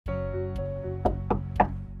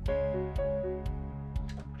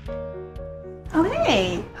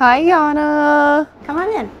Hi. Hi, Yana. Come on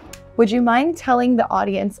in. Would you mind telling the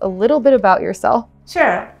audience a little bit about yourself?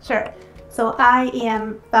 Sure. So I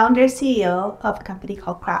am founder CEO of a company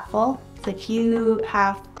called Kraftful. So if you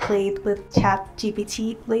have played with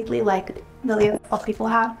ChatGPT lately, like millions of people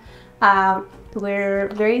have, we're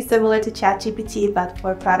very similar to ChatGPT, but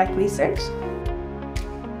for product research.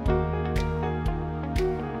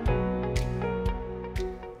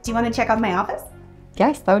 Do you want to check out my office?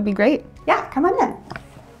 Yes, that would be great. Yeah, come on in.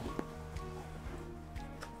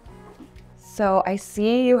 So I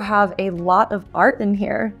see you have a lot of art in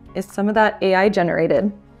here. Is some of that AI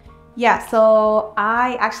generated? Yeah, so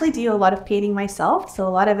I actually do a lot of painting myself. So a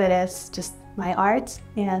lot of it is just my art.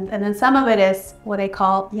 And then some of it is what I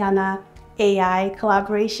call Yana AI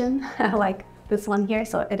collaboration, like this one here.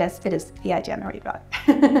 So it is AI generated art.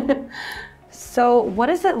 So what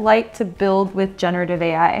is it like to build with generative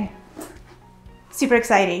AI? Super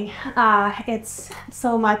exciting. It's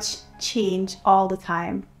so much change all the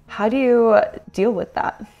time. How do you deal with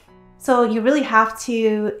that? So you really have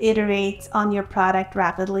to iterate on your product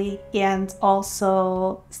rapidly and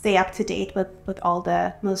also stay up to date with all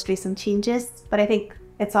the most recent changes. But I think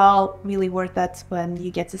it's all really worth it when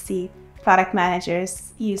you get to see product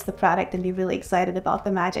managers use the product and be really excited about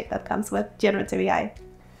the magic that comes with generative AI.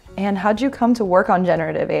 And how'd you come to work on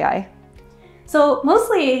generative AI? So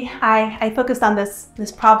mostly I focused on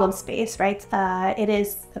this problem space, right? It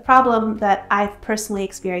is a problem that I've personally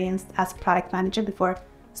experienced as a product manager before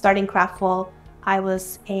starting Kraftful. I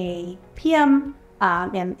was a PM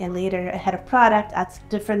and later a head of product at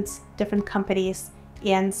different companies.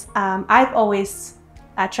 And I've always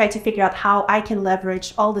tried to figure out how I can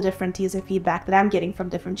leverage all the different user feedback that I'm getting from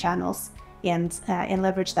different channels and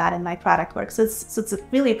leverage that in my product work. So it's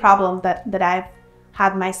really a problem that I've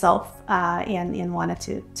had myself and wanted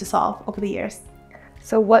to solve over the years.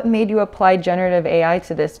 So what made you apply generative AI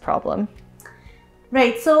to this problem?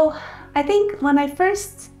 Right, so I think when I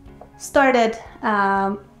first started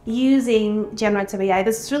using generative AI,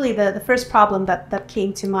 this is really the first problem that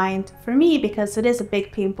came to mind for me because it is a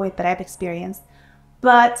big pain point that I've experienced.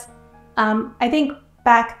 But I think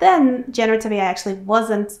back then, generative AI actually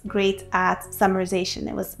wasn't great at summarization.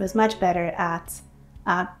 It was much better at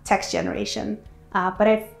text generation.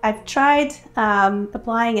 But I've tried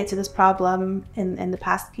applying it to this problem in the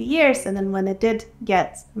past few years, and then when it did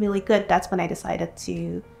get really good, that's when I decided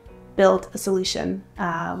to build a solution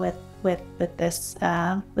for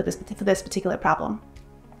this particular problem.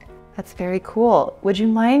 That's very cool. Would you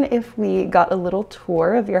mind if we got a little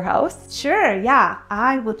tour of your house? Sure, yeah.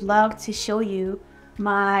 I would love to show you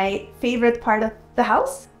my favorite part of the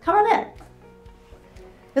house. Come on in.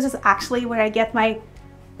 This is actually where I get my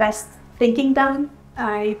best thinking done.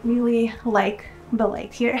 I really like the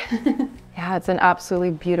light here. Yeah, it's an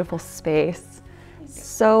absolutely beautiful space.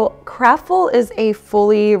 So Kraftful is a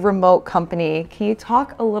fully remote company. Can you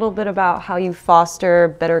talk a little bit about how you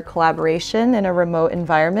foster better collaboration in a remote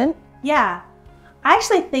environment? Yeah, I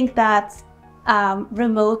actually think that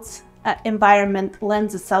remote environment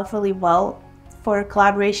lends itself really well for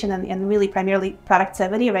collaboration and really primarily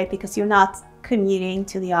productivity, right? Because you're not commuting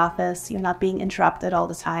to the office, you're not being interrupted all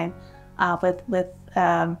the time with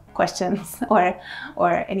questions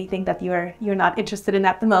or anything that you're not interested in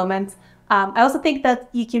at the moment. I also think that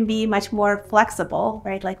you can be much more flexible,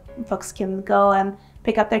 right? Like folks can go and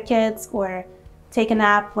pick up their kids or take a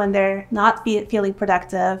nap when they're not feeling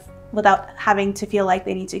productive without having to feel like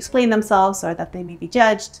they need to explain themselves or that they may be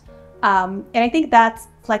judged. And I think that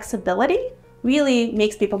flexibility really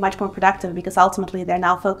makes people much more productive because ultimately they're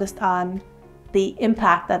now focused on the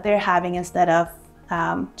impact that they're having instead of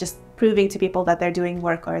just proving to people that they're doing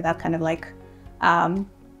work or that kind of like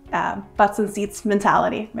butts and seats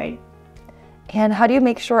mentality, right? And how do you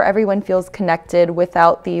make sure everyone feels connected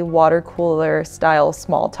without the water cooler style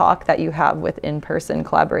small talk that you have with in-person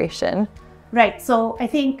collaboration? Right, so I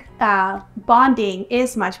think bonding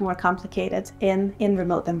is much more complicated in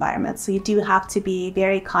remote environments. So you do have to be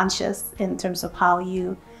very conscious in terms of how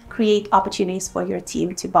you create opportunities for your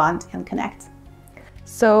team to bond and connect.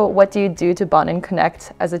 So what do you do to bond and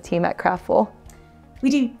connect as a team at Kraftful? We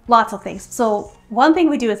do lots of things. So one thing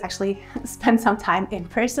we do is actually spend some time in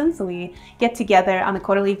person. So we get together on a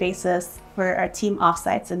quarterly basis for our team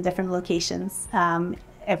offsites in different locations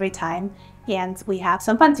every time, and we have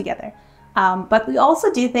some fun together. But we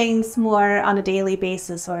also do things more on a daily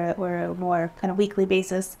basis or more kind of weekly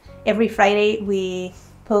basis. Every Friday we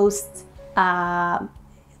post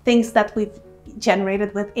things that we've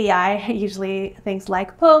generated with AI, usually things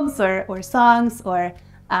like poems or songs or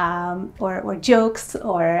jokes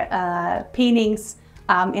or paintings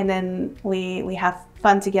And then we have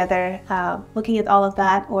fun together looking at all of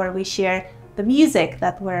that, or we share the music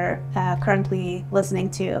that we're currently listening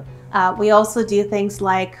to. We also do things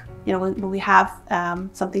like, when we have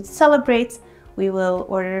something to celebrate, we will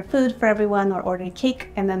order food for everyone or order cake,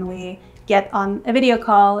 and then we get on a video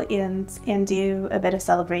call and do a bit of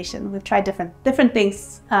celebration. We've tried different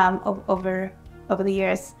things over the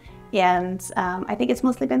years, and I think it's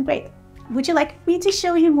mostly been great. Would you like me to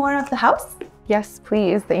show you more of the house? Yes,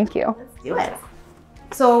 please. Thank you. Let's do it.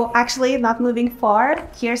 So actually, not moving far,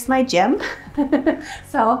 here's my gym.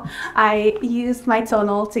 So I use my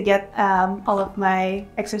tonal to get all of my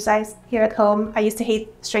exercise here at home. I used to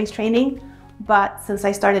hate strength training, but since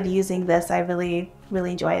I started using this, I really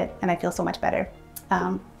enjoy it, and I feel so much better.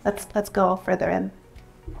 Let's go further in.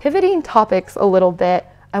 Pivoting topics a little bit,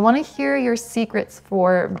 I want to hear your secrets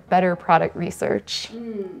for better product research.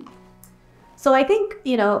 So I think,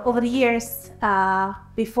 over the years,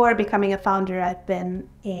 before becoming a founder, I've been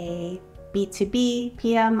a B2B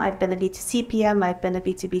PM, I've been a B2C PM, I've been a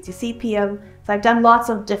B2B2C PM. So I've done lots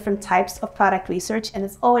of different types of product research, and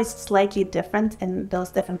it's always slightly different in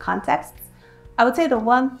those different contexts. I would say the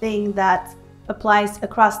one thing that applies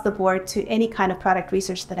across the board to any kind of product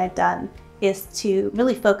research that I've done is to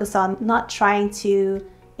really focus on not trying to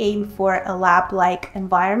aim for a lab-like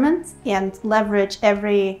environment and leverage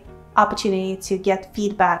every opportunity to get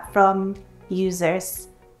feedback from users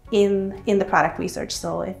in the product research.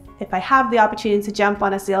 So if I have the opportunity to jump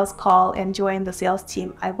on a sales call and join the sales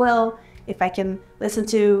team, I will. If I can listen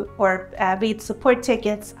to or read support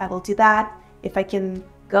tickets, I will do that. If I can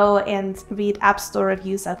go and read App Store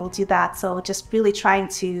reviews, I will do that. So just really trying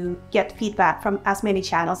to get feedback from as many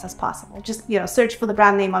channels as possible. Just, search for the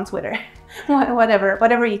brand name on Twitter,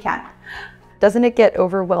 whatever you can. Doesn't it get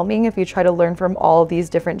overwhelming if you try to learn from all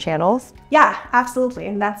these different channels? Yeah, absolutely.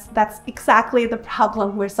 And that's exactly the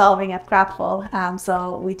problem we're solving at Kraftful.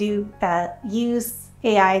 So we do use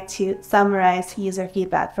AI to summarize user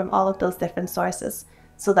feedback from all of those different sources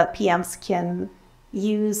so that PMs can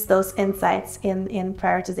use those insights in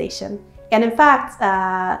prioritization. And in fact,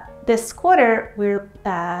 this quarter, we're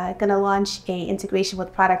going to launch an integration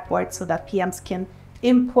with Productboard so that PMs can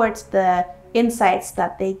import the insights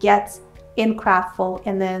that they get in Kraftful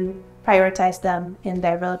and then prioritize them in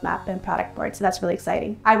their roadmap and Productboard. So that's really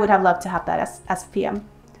exciting. I would have loved to have that as a PM.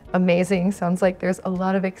 Amazing. Sounds like there's a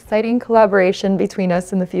lot of exciting collaboration between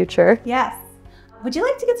us in the future. Yes. Would you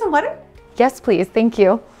like to get some water? Yes, please. Thank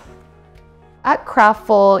you. At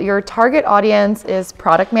Kraftful, your target audience is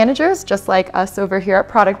product managers, just like us over here at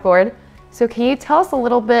Productboard. So can you tell us a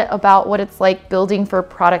little bit about what it's like building for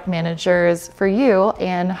product managers for you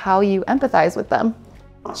and how you empathize with them?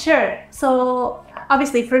 Sure. So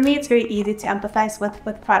obviously for me, it's very easy to empathize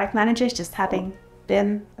with product managers, just having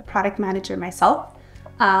been a product manager myself.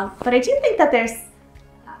 But I do think that there's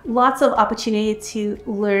lots of opportunity to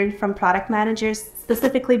learn from product managers,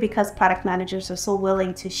 specifically because product managers are so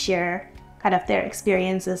willing to share kind of their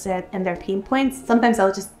experiences and their pain points. Sometimes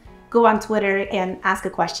I'll just go on Twitter and ask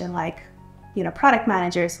a question like, product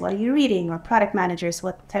managers, what are you reading? Or product managers,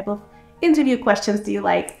 what type of interview questions do you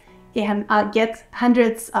like? And I'll get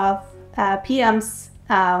hundreds of PMs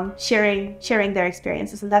sharing their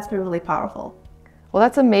experiences, and that's been really powerful. Well,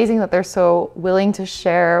 that's amazing that they're so willing to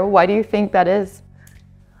share. Why do you think that is?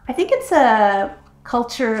 I think it's a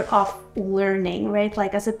culture of learning, right?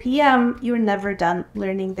 Like as a PM, you're never done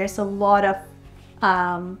learning. There's a lot of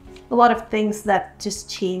things that just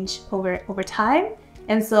change over time,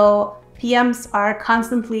 and so PMs are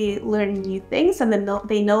constantly learning new things, and then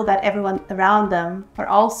they know that everyone around them are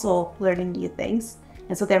also learning new things.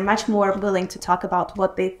 And so they're much more willing to talk about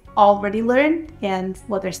what they've already learned and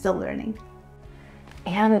what they're still learning.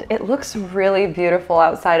 And it looks really beautiful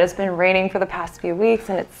outside. It's been raining for the past few weeks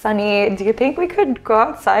and it's sunny. Do you think we could go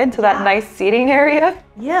outside to that nice seating area?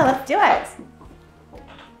 Yeah, let's do it.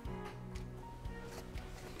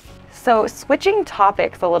 So switching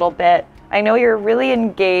topics a little bit, I know you're really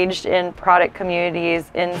engaged in product communities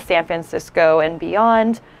in San Francisco and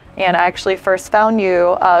beyond, and I actually first found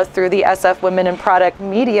you through the SF Women in Product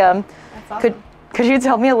Medium. That's awesome. Could you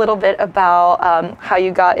tell me a little bit about how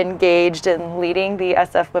you got engaged in leading the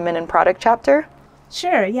SF Women in Product chapter?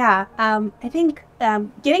 Sure, yeah. I think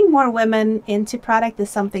getting more women into product is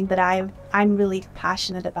something that I'm really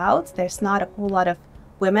passionate about. There's not a whole lot of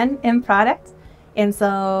women in product, and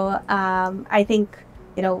so I think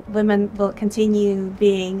women will continue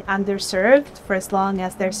being underserved for as long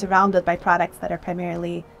as they're surrounded by products that are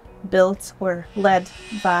primarily built or led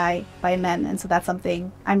by men. And so that's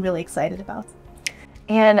something I'm really excited about.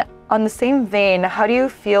 And on the same vein, how do you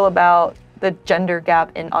feel about the gender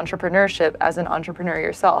gap in entrepreneurship as an entrepreneur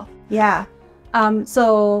yourself? Yeah.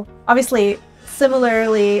 So obviously,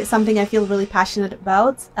 similarly, something I feel really passionate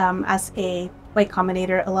about as a Y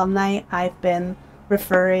Combinator alumni, I've been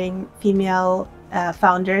referring female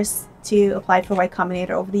founders to apply for Y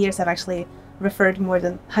Combinator. Over the years, I've actually referred more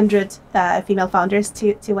than 100 female founders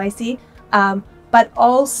to YC. But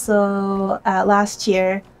also last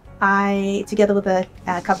year, I, together with a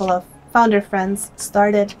couple of founder friends,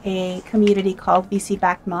 started a community called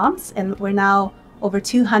VC-backed Moms, and we're now over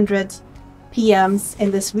 200 PMs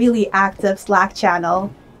in this really active Slack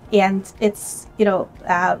channel. And it's,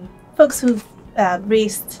 folks who've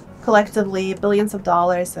raised collectively billions of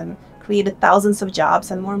dollars and created thousands of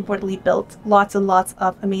jobs, and more importantly, built lots and lots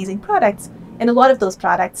of amazing products. And a lot of those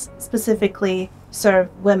products specifically serve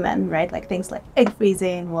women, right? Like things like egg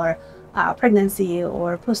freezing or pregnancy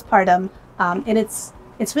or postpartum. And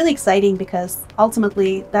it's really exciting because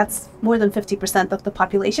ultimately that's more than 50% of the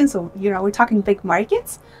population. So, we're talking big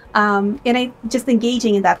markets. And just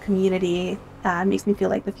engaging in that community makes me feel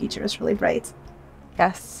like the future is really bright.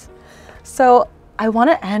 Yes. So I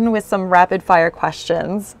want to end with some rapid fire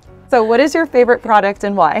questions. So what is your favorite product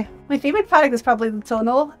and why? My favorite product is probably the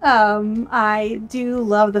tonal. I do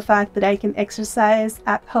love the fact that I can exercise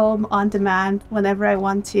at home on demand whenever I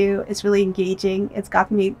want to. It's really engaging. It's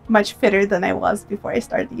gotten me much fitter than I was before I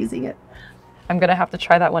started using it. I'm going to have to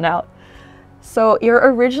try that one out. So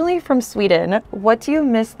you're originally from Sweden. What do you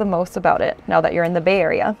miss the most about it now that you're in the Bay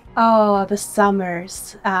Area? Oh, the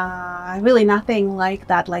summers. Really nothing like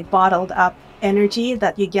that, like bottled up energy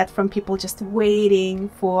that you get from people just waiting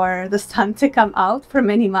for the sun to come out for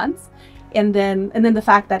many months. And then the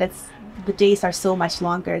fact that the days are so much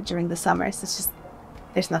longer during the summers. It's just,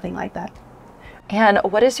 there's nothing like that. And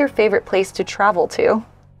what is your favorite place to travel to?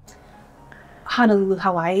 Honolulu,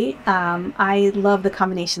 Hawaii. I love the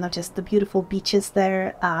combination of just the beautiful beaches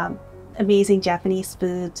there, amazing Japanese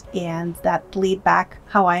food, and that laid-back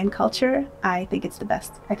Hawaiian culture. I think it's the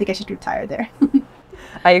best. I think I should retire there.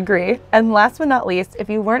 I agree. And last but not least, if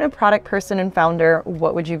you weren't a product person and founder,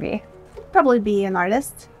 what would you be? Probably be an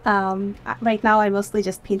artist. Right now, I mostly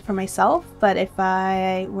just paint for myself, but if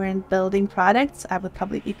I weren't building products, I would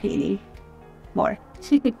probably be painting more.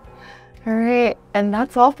 All right, and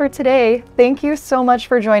that's all for today. Thank you so much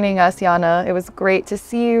for joining us, Yana. It was great to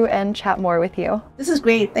see you and chat more with you. This is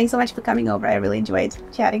great. Thanks so much for coming over. I really enjoyed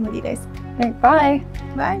chatting with you guys. All right, bye.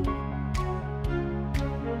 Bye.